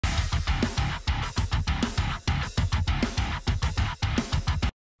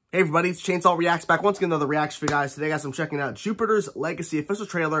Hey everybody, it's Chainsaw Reacts back once again, another reaction for you guys. Today, guys, I'm checking out Jupiter's Legacy official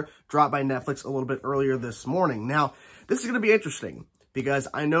trailer dropped by Netflix a little bit earlier this morning. Now, this is going to be interesting because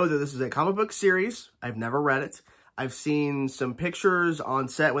I know that this is a comic book series. I've never read it. I've seen some pictures on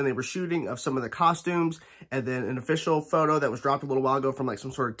set when they were shooting of some of the costumes, and then an official photo that was dropped a little while ago from like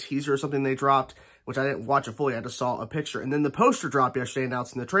some sort of teaser or something they dropped, which I didn't watch it fully. I just saw a picture. And then the poster dropped yesterday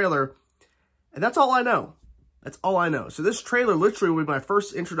announcing the trailer, and that's all I know. That's all I know. So this trailer literally will be my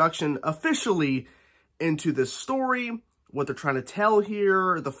first introduction officially into this story, what they're trying to tell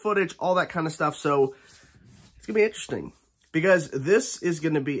here, the footage, all that kind of stuff. So it's going to be interesting because this is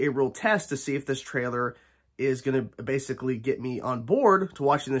going to be a real test to see if this trailer is going to basically get me on board to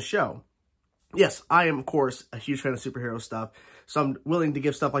watching this show. Yes, I am, of course, a huge fan of superhero stuff, so I'm willing to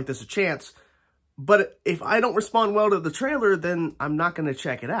give stuff like this a chance. But if I don't respond well to the trailer, then I'm not going to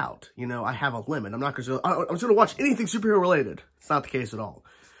check it out. You know, I have a limit. I'm not going to, I'm just going to watch anything superhero related. It's not the case at all.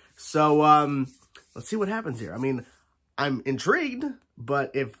 So, let's see what happens here. I mean, I'm intrigued,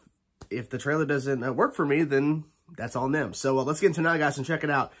 but if the trailer doesn't work for me, then that's on them. So let's get into it now, guys, and check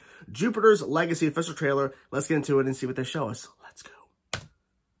it out. Jupiter's Legacy official trailer. Let's get into it and see what they show us. Let's go. Don't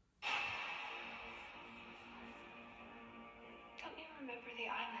you remember the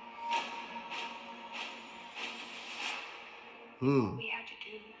island? What we had to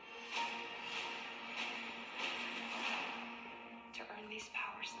do to earn these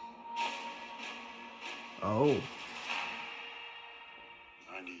powers. Oh.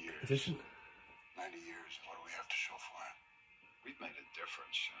 90 years. Edition. 90 years. What do we have to show for it? We've made a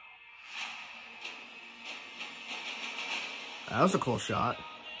difference, show. That was a cool shot.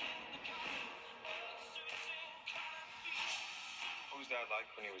 What was Dad like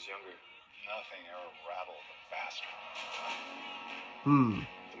when he was younger? Nothing ever rattled the bastard. The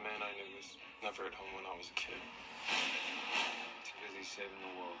man I knew was never at home when I was a kid. Too busy saving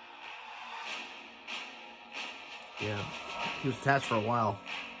the world. Yeah. He was attached for a while.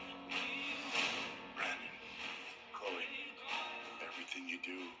 Brandon, Chloe, everything you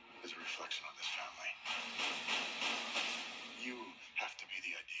do is a reflection of this family. You have to be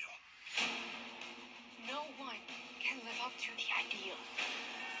the ideal. No one can live up to the ideal.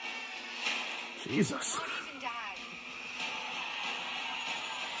 Jesus. Not even Dad.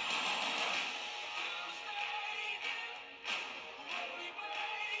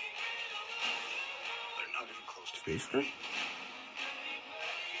 They're not even close to Space being Ghost? ready.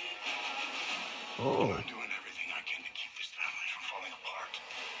 Oh. I'm doing everything I can to keep this family from falling apart.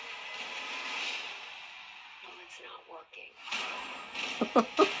 Well, it's not working.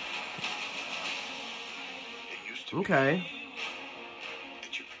 It used to be Okay.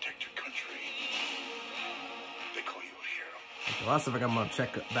 that you protect your country. They call you a hero. Okay, last stuff I'm going to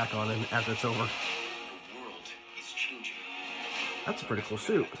check back on it after it's over. The world is changing. That's a pretty cool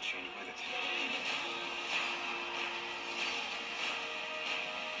suit. To change with it.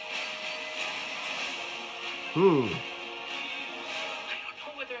 I don't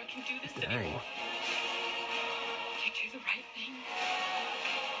know whether I can do this Dang. anymore. You do the right thing,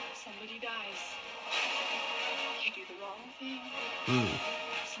 somebody dies. You do the wrong thing,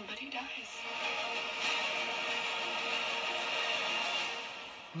 somebody dies.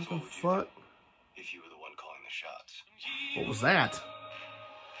 What the fuck? If you were the one calling the shots. What was that?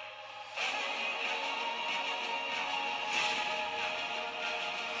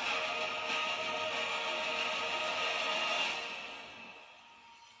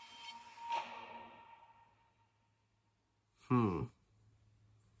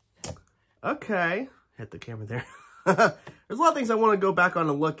 Okay. Hit the camera there. There's a lot of things I want to go back on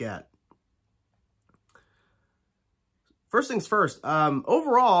and look at. First things first.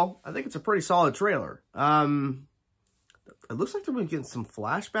 Overall, I think it's a pretty solid trailer. It looks like they're going to get some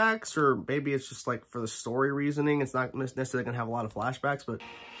flashbacks, or maybe it's just like for the story reasoning. It's not necessarily going to have a lot of flashbacks, but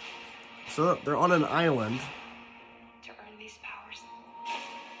so they're on an island. To earn these powers.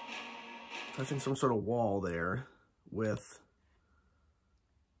 Touching some sort of wall there with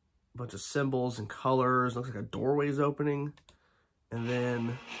a bunch of symbols and colors. Looks like a doorway's opening. And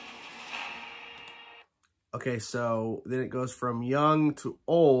then, okay, so then it goes from young to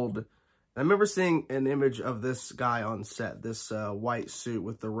old. I remember seeing an image of this guy on set, this white suit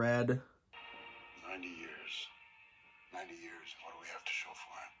with the red. 90 years. 90 years. What do we have to show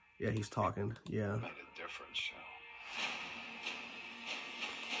for it? Yeah, he's talking. Yeah. Made a difference, show.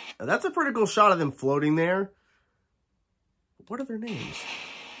 Now, that's a pretty cool shot of them floating there. What are their names?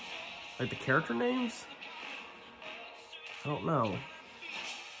 Like the character names? I don't know.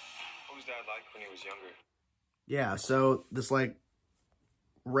 What was Dad like when he was younger? Yeah, so this like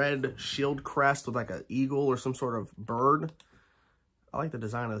red shield crest with like an eagle or some sort of bird I like the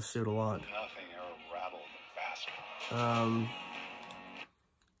design of the suit a lot. Nothing ever rattled faster.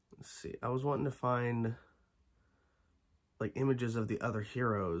 Let's see. I was wanting to find like images of the other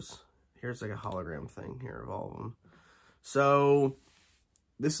heroes. Here's like a hologram thing here of all of them. So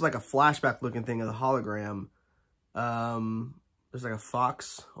this is like a flashback looking thing of the hologram. There's like a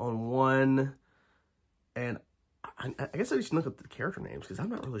fox on one, and I guess I just look up the character names because I'm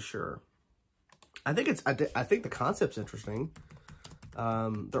not really sure. I think the concept's interesting.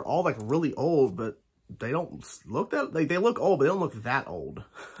 They're all like really old, but they don't look that, like, they look old, but they don't look that old.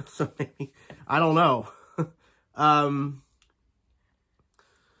 So maybe, I don't know.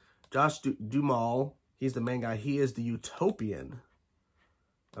 Josh Duhamel, he's the main guy. He is the Utopian.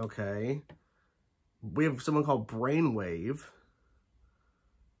 Okay. We have someone called Brainwave.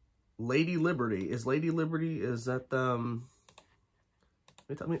 Lady Liberty. Is Lady Liberty, is that, let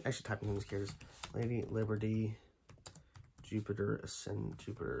me actually type in these characters. Lady Liberty, Jupiter's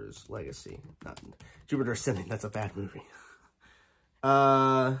Legacy. Not Jupiter Ascending, that's a bad movie.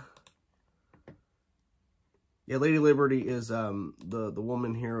 Yeah, Lady Liberty is the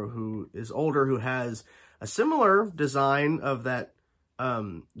woman here who is older, who has a similar design of that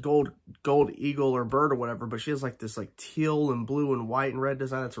gold eagle or bird or whatever, but she has like this like teal and blue and white and red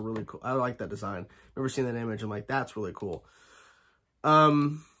design. That's a really cool. I like that design. Remember seeing that image? I'm like, that's really cool.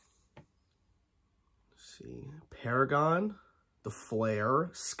 Let's see, Paragon, the Flare,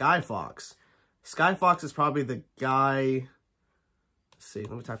 Skyfox. Skyfox is probably the guy. Let's see.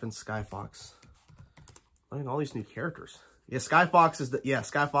 Let me type in Skyfox. I mean, all these new characters. Yeah, Skyfox is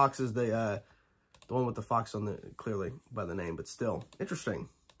the one with the fox on the, clearly by the name, but still interesting.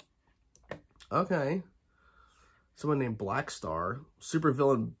 Okay, someone named Blackstar,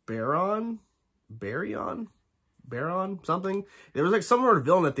 supervillain Baron, something. There was like some sort of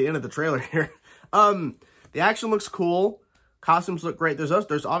villain at the end of the trailer here. The action looks cool. Costumes look great. There's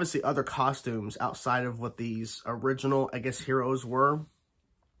obviously other costumes outside of what these original, I guess, heroes were.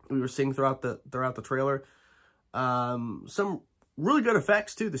 We were seeing throughout the trailer. Some really good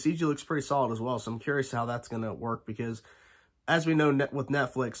effects too. The CG looks pretty solid as well. So I'm curious how that's going to work because, as we know with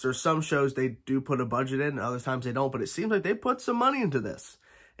Netflix, there's some shows they do put a budget in, and other times they don't. But it seems like they put some money into this.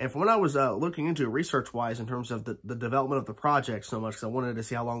 And from what I was looking into research-wise in terms of the development of the project so much, because I wanted to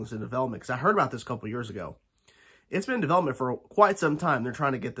see how long it's in development, because I heard about this a couple years ago. It's been in development for quite some time. They're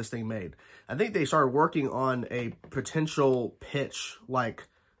trying to get this thing made. I think they started working on a potential pitch, like,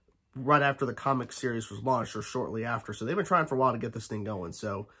 right after the comic series was launched or shortly after. So they've been trying for a while to get this thing going.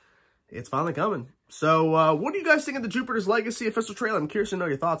 So it's finally coming. So what do you guys think of the Jupiter's Legacy official trailer? I'm curious to know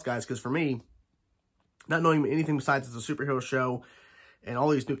your thoughts, guys, because for me, not knowing anything besides it's a superhero show and all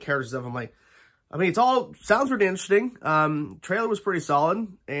these new characters and stuff, I'm like, I mean, it's all sounds pretty interesting. Trailer was pretty solid.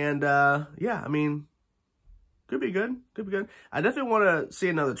 And yeah, I mean, could be good. Could be good. I definitely want to see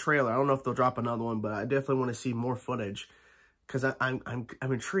another trailer. I don't know if they'll drop another one, but I definitely want to see more footage because I'm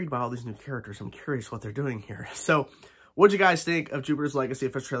intrigued by all these new characters. I'm curious what they're doing here. So, what'd you guys think of Jupiter's Legacy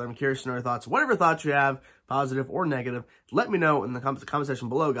official trailer? I'm curious to know your thoughts. Whatever thoughts you have, positive or negative, let me know in the comment section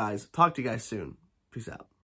below, guys. Talk to you guys soon. Peace out.